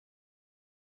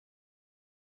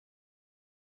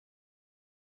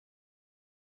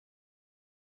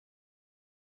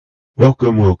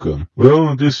Welcome.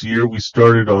 Well, this year we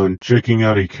started on checking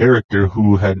out a character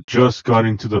who had just got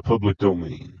into the public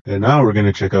domain. And now we're going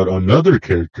to check out another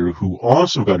character who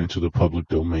also got into the public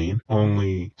domain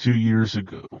only 2 years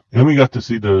ago. And we got to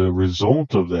see the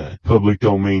result of that public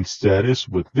domain status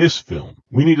with this film,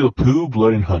 Winnie the Pooh,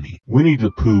 Blood and Honey. Winnie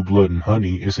the Pooh, Blood and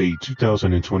Honey is a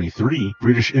 2023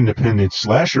 British independent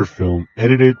slasher film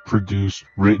edited, produced,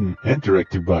 written, and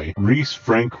directed by Rhys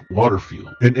Frank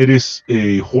Waterfield. And it is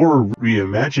a horror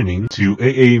reimagining to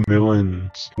A.A.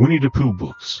 Milne's Winnie the Pooh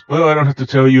books. Well, I don't have to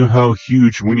tell you how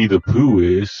huge Winnie the Pooh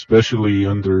is, especially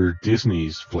under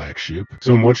Disney's flagship.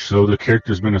 So much so the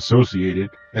character's been associated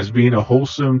as being a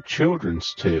wholesome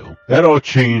children's tale. That all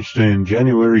changed in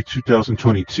January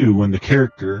 2022 when the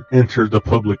character entered the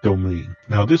public domain.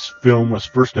 Now, this film was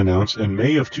first announced in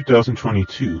May of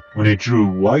 2022 when it drew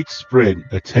widespread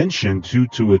attention due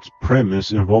to its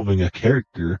premise involving a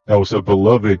character that was a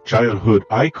beloved childhood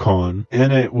icon,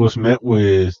 and it was met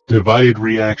with divided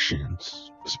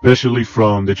reactions, especially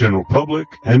from the general public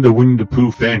and the Winnie the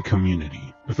Pooh fan community.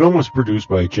 The film was produced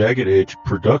by Jagged Edge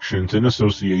Productions in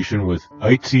association with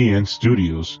ITN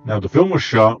Studios. Now, the film was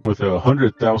shot with a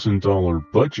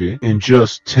 $100,000 budget in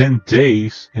just 10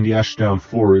 days in the Ashdown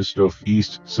Forest of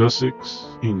East Sussex,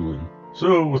 England.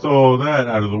 So, with all that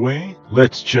out of the way,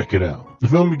 let's check it out. The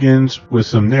film begins with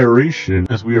some narration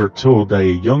as we are told that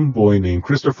a young boy named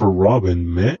Christopher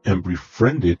Robin met and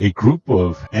befriended a group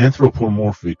of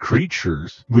anthropomorphic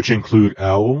creatures, which include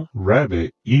Owl,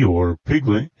 Rabbit, Eeyore,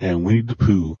 Piglet, and Winnie the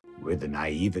Pooh. With the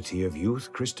naivety of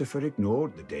youth, Christopher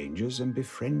ignored the dangers and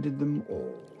befriended them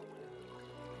all.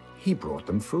 He brought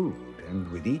them food, and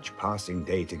with each passing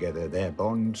day together, their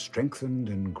bond strengthened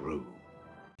and grew.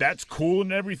 That's cool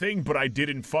and everything, but I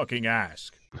didn't fucking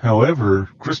ask. However,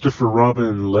 Christopher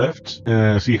Robin left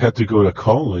as he had to go to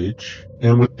college,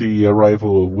 and with the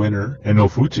arrival of winter and no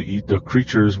food to eat, the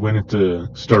creatures went into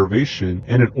starvation,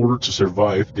 and in order to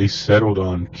survive, they settled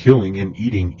on killing and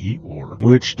eating Eeyore,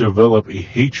 which developed a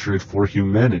hatred for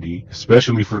humanity,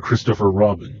 especially for Christopher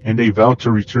Robin, and they vowed to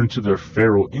return to their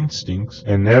feral instincts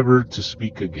and never to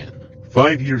speak again.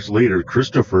 5 years later,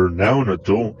 Christopher, now an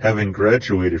adult, having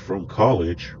graduated from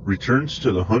college, returns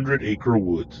to the 100-acre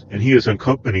woods, and he is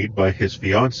accompanied by his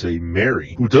fiancée,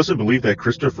 Mary, who doesn't believe that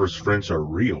Christopher's friends are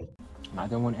real. I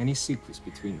don't want any secrets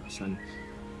between us, and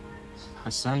I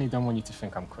certainly don't want you to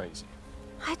think I'm crazy.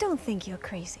 I don't think you're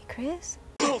crazy, Chris.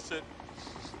 Bullshit.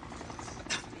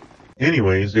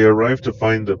 Anyways, they arrive to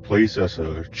find the place as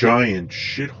a giant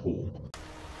shithole.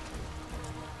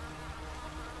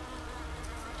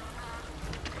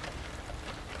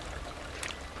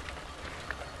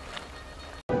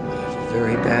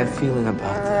 Very bad feeling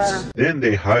about this. Then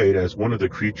they hide as one of the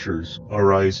creatures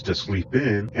arrives to sleep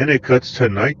in, and it cuts to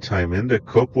nighttime, and the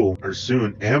couple are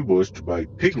soon ambushed by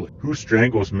Piglet, who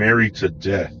strangles Mary to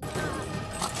death.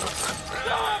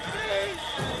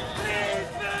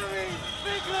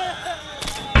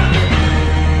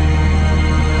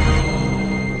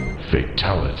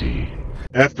 Fatality.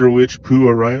 After which Pooh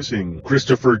arrives and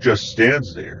Christopher just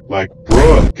stands there, like,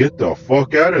 bruh, get the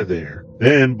fuck out of there.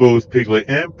 Then both Piglet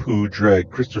and Pooh drag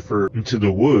Christopher into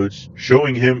the woods,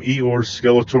 showing him Eeyore's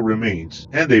skeletal remains,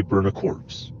 and they burn a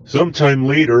corpse. Sometime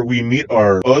later, we meet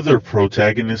our other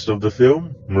protagonist of the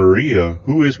film, Maria,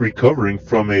 who is recovering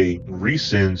from a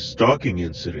recent stalking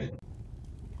incident.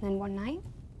 And then one night,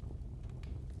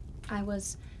 I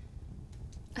was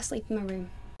asleep in my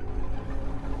room.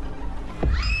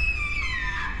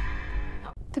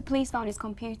 The police found his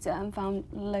computer and found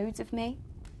loads of me.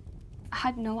 I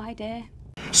had no idea.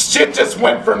 Shit just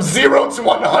went from 0 to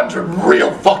 100 real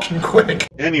fucking quick.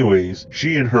 Anyways,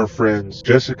 she and her friends,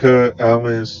 Jessica,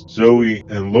 Alice, Zoe,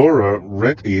 and Laura,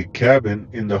 rent a cabin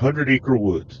in the 100-acre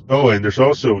woods. Oh, and there's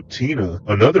also Tina,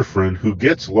 another friend who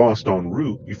gets lost en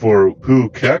route before Pooh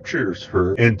captures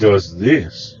her and does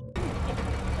this.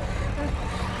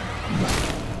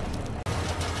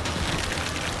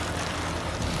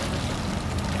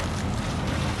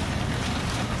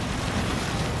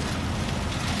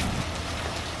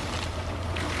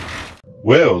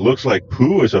 Well, looks like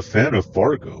Pooh is a fan of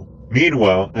Fargo.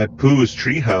 Meanwhile, at Pooh's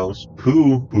treehouse,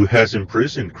 Pooh, who has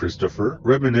imprisoned Christopher,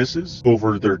 reminisces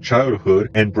over their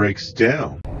childhood and breaks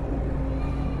down.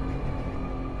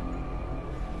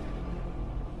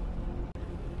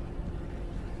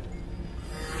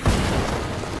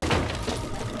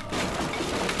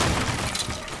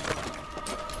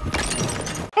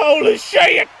 Holy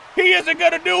shit! He isn't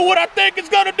gonna do what I think he's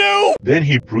gonna do! Then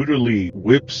he brutally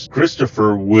whips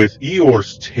Christopher with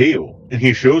Eeyore's tail, and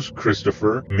he shows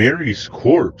Christopher Mary's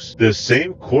corpse, the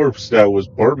same corpse that was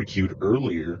barbecued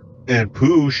earlier. and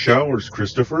Pooh showers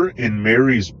Christopher in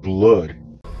Mary's blood.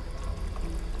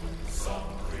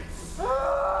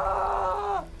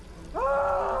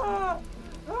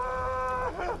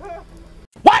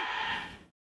 What?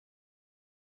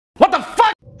 What the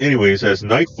fuck? Anyways, as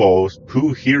night falls,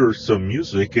 Pooh hears some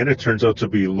music and it turns out to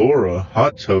be Laura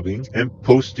hot tubbing and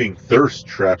posting thirst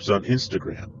traps on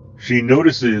Instagram. She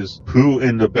notices Pooh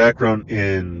in the background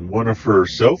in one of her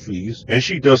selfies and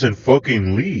she doesn't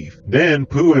fucking leave. Then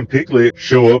Pooh and Piglet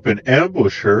show up and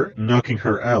ambush her, knocking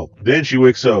her out. Then she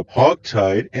wakes up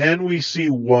hogtied and we see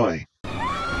why.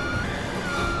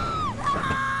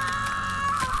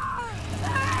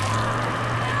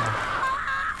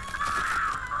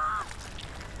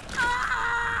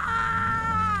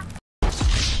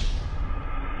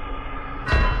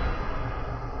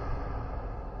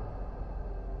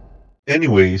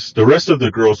 Anyways, the rest of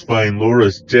the girls find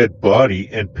Laura's dead body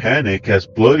and panic as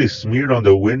blood is smeared on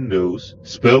the windows,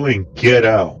 spelling get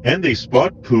out. And they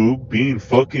spot Pooh being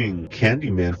fucking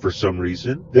Candyman for some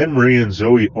reason. Then Maria and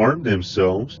Zoe arm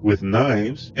themselves with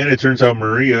knives, and it turns out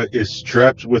Maria is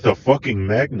strapped with a fucking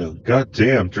magnum.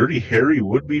 Goddamn, Dirty Harry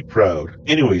would be proud.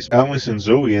 Anyways, Alice and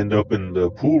Zoe end up in the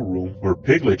pool room where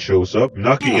Piglet shows up,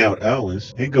 knocking out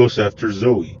Alice, and goes after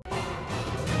Zoe.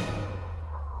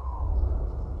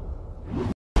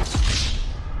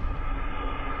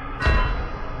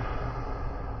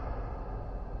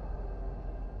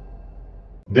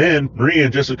 Then, Maria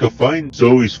and Jessica find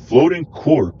Zoe's floating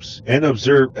corpse and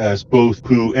observe as both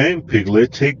Pooh and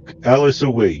Piglet take Alice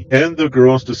away, and the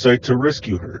girls decide to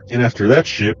rescue her. And after that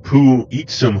shit, Pooh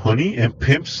eats some honey and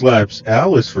pimp slaps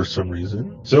Alice for some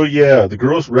reason. So yeah, the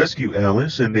girls rescue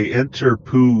Alice and they enter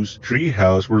Pooh's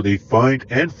treehouse where they find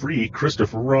and free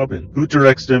Christopher Robin, who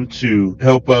directs them to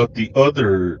help out the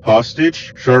other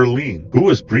hostage, Charlene, who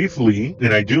was briefly,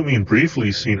 and I do mean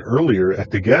briefly, seen earlier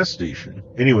at the gas station.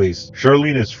 Anyways,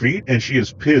 Charlene is freed and she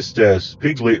is pissed as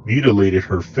Piglet mutilated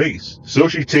her face. So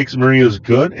she takes Maria's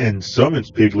gun and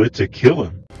summons Piglet to kill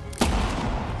him.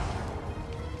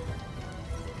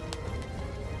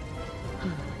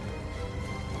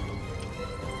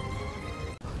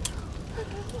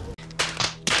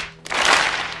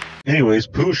 Anyways,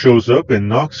 Pooh shows up and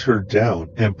knocks her down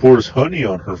and pours honey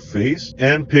on her face,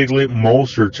 and Piglet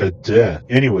mauls her to death.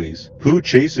 Anyways, Pooh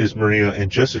chases Maria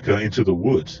and Jessica into the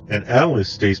woods, and Alice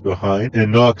stays behind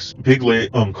and knocks Piglet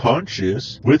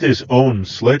unconscious with his own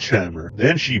sledgehammer.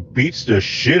 Then she beats the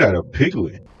shit out of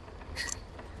Piglet.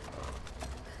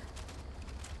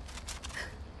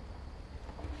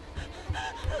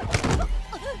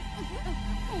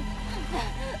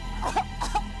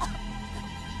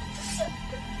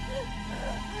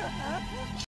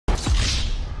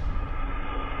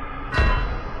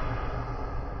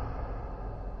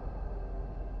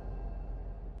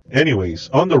 Anyways,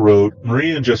 on the road,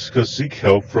 Maria and Jessica seek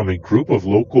help from a group of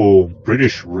local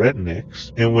British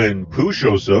rednecks, and when Pooh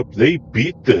shows up, they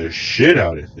beat the shit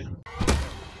out of him.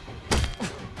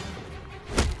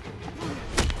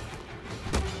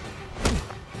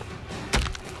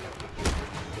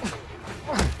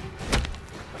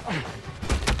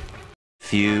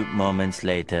 Few moments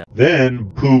later. Then,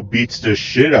 Pooh beats the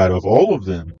shit out of all of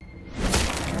them.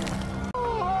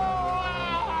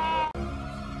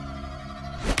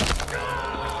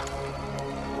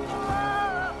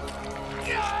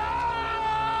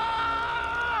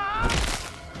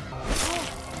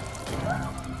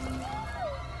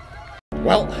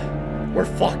 Well, we're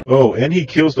fucked. Oh, and he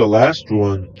kills the last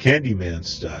one, Candyman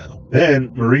style.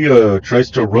 Then, Maria tries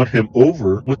to run him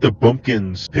over with the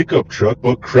Bumpkin's pickup truck,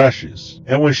 but crashes.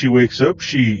 And when she wakes up,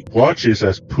 she watches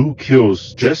as Pooh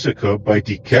kills Jessica by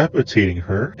decapitating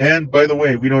her. And by the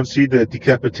way, we don't see the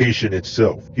decapitation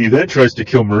itself. He then tries to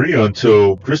kill Maria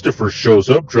until Christopher shows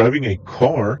up driving a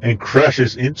car and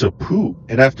crashes into Pooh.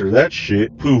 And after that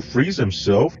shit, Pooh frees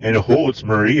himself and holds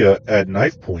Maria at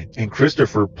knife point. And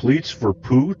Christopher pleads for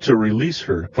Pooh to release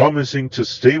her, promising to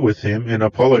stay with him and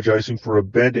apologizing for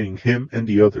abandoning him and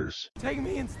the others. Take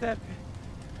me instead.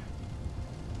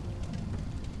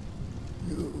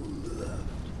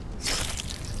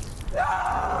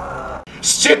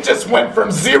 Shit just went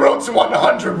from 0 to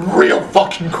 100 real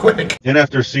fucking quick. And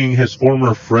after seeing his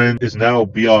former friend is now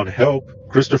beyond help,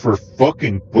 Christopher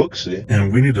fucking books it,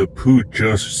 and Winnie the Pooh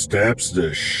just stabs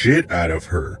the shit out of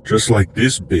her, just like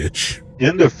this bitch.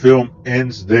 In the film,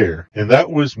 ends there. And that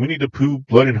was Winnie the Pooh,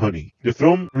 Blood and Honey. The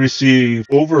film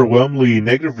received overwhelmingly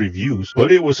negative reviews,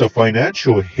 but it was a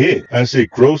financial hit as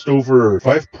it grossed over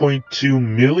 $5.2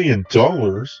 million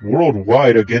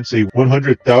worldwide against a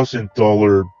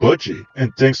 $100,000 budget.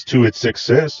 And thanks to its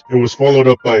success, it was followed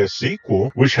up by a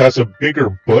sequel, which has a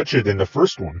bigger budget than the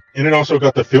first one. And it also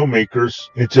got the filmmakers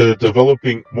into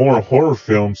developing more horror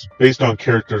films based on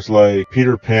characters like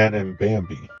Peter Pan and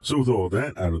Bambi. So with all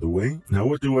that out of the way, now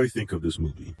what do I think of this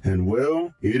movie? And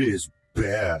well, it is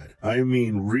bad. I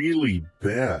mean, really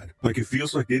bad. Like, it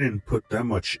feels like they didn't put that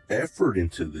much effort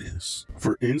into this.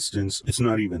 For instance, it's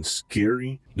not even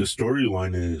scary. The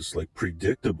storyline is, like,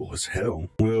 predictable as hell.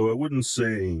 Well, I wouldn't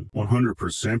say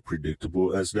 100%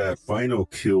 predictable, as that final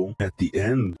kill at the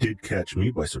end did catch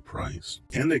me by surprise.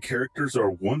 And the characters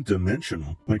are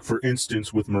one-dimensional. Like, for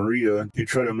instance, with Maria, you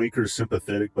try to make her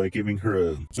sympathetic by giving her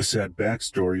a sad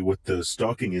backstory with the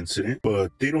stalking incident,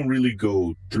 but they don't really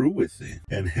go through with it.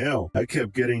 And hell, I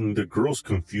kept getting the girls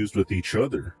confused with each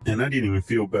other, and I didn't even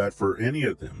feel bad for any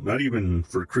of them, not even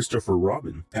for Christopher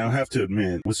Robin. I'll have to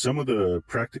admit, with some of the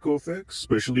practical effects,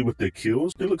 especially with the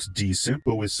kills, it looks decent,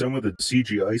 but with some of the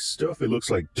CGI stuff, it looks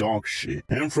like dog shit.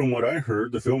 And from what I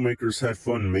heard, the filmmakers had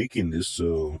fun making this,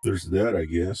 so there's that, I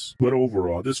guess. But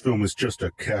overall, this film is just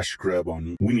a cash grab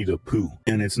on Winnie the Pooh,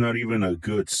 and it's not even a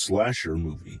good slasher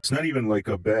movie. It's not even like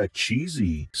a bad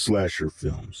cheesy slasher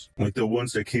films, like the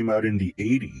ones that came out in the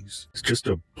 80s. It's just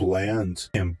a bland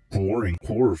and boring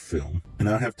horror film. And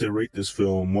I have to rate this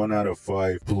film 1 out of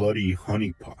 5 bloody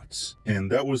honeypots. And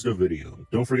that was the video.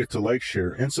 Don't forget to like,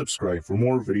 share, and subscribe for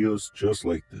more videos just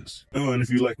like this. Oh, and if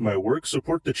you like my work,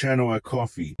 support the channel at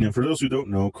Ko-fi. And for those who don't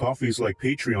know, Ko-fi is like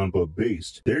Patreon but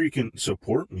based. There you can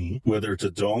support me, whether it's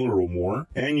 $1 or more,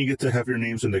 and you get to have your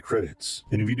names in the credits.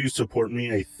 And if you do support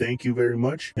me, I thank you very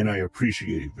much, and I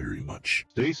appreciate it very much.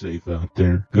 Stay safe out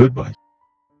there. Goodbye.